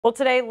Well,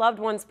 today, loved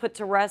ones put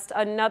to rest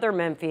another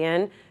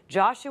Memphian,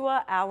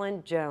 Joshua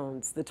Allen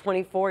Jones, the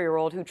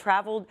 24-year-old who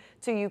traveled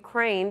to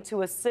Ukraine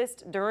to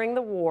assist during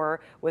the war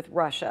with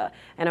Russia.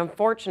 And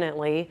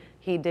unfortunately,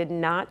 he did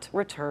not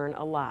return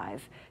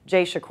alive.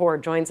 Jay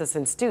Shakur joins us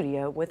in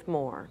studio with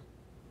more.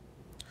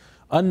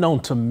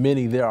 Unknown to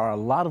many, there are a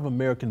lot of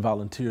American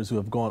volunteers who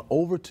have gone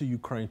over to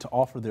Ukraine to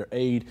offer their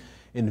aid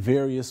in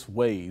various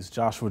ways.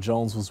 Joshua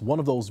Jones was one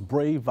of those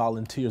brave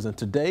volunteers, and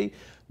today,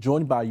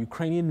 joined by a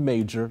Ukrainian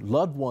major,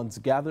 loved ones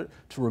gathered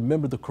to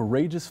remember the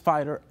courageous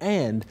fighter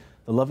and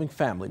the loving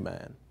family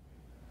man.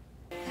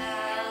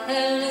 Hallelujah,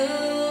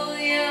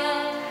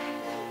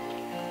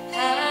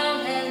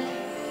 hallelujah.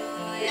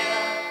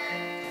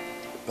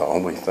 The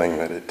only thing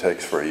that it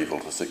takes for evil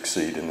to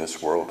succeed in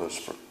this world is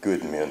for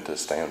good men to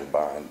stand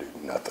by and do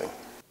nothing.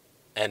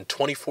 And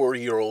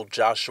 24-year-old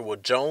Joshua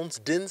Jones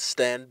didn't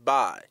stand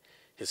by.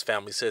 His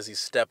family says he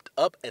stepped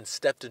up and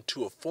stepped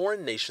into a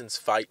foreign nation's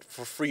fight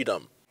for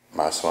freedom.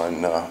 My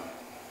son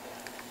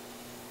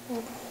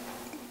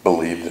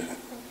believed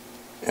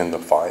in the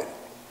fight.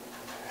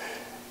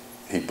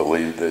 He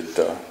believed that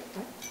the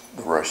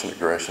Russian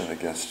aggression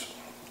against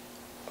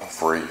a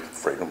free,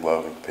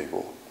 freedom-loving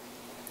people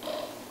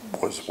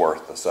was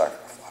worth the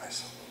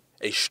sacrifice.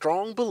 A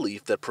strong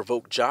belief that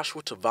provoked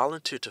Joshua to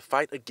volunteer to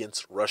fight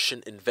against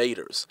Russian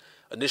invaders,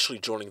 initially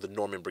joining the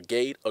Norman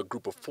Brigade, a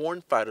group of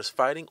foreign fighters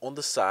fighting on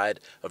the side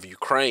of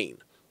Ukraine.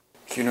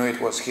 He knew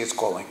it was his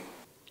calling.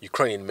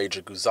 Ukrainian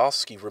Major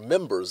Guzovsky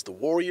remembers the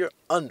warrior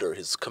under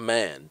his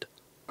command.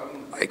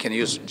 I can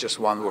use just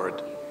one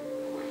word: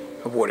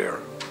 a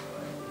warrior.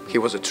 He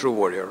was a true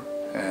warrior,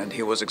 and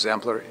he was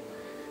exemplary,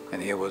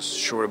 and he was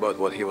sure about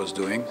what he was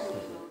doing.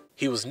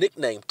 He was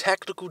nicknamed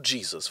Tactical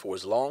Jesus for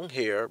his long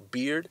hair,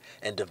 beard,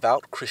 and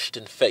devout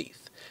Christian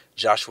faith.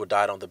 Joshua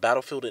died on the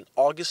battlefield in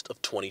August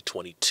of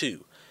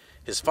 2022.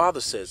 His father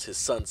says his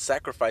son's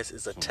sacrifice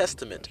is a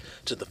testament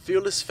to the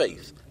fearless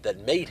faith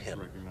that made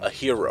him a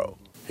hero.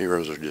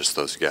 Heroes are just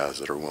those guys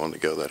that are willing to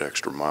go that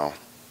extra mile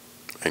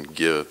and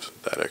give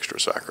that extra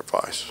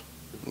sacrifice.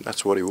 And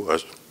that's what he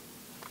was.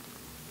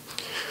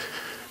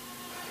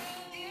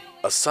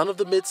 A son of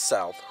the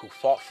Mid-South who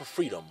fought for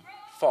freedom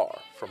far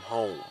from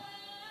home.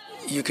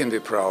 You can be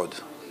proud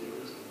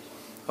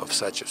of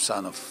such a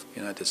son of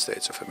United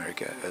States of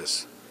America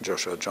as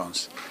Joshua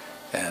Jones.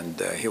 And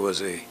he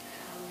was a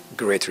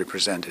great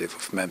representative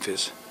of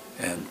Memphis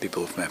and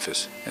people of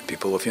Memphis and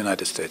people of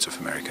United States of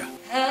America.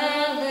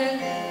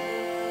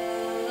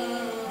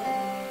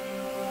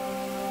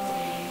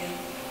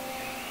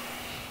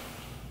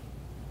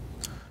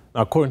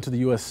 Now, according to the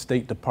U.S.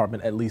 State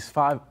Department, at least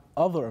 5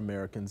 other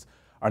Americans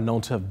are known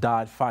to have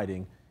died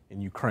fighting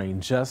in Ukraine,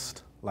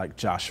 just like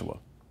Joshua.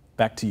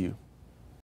 Back to you.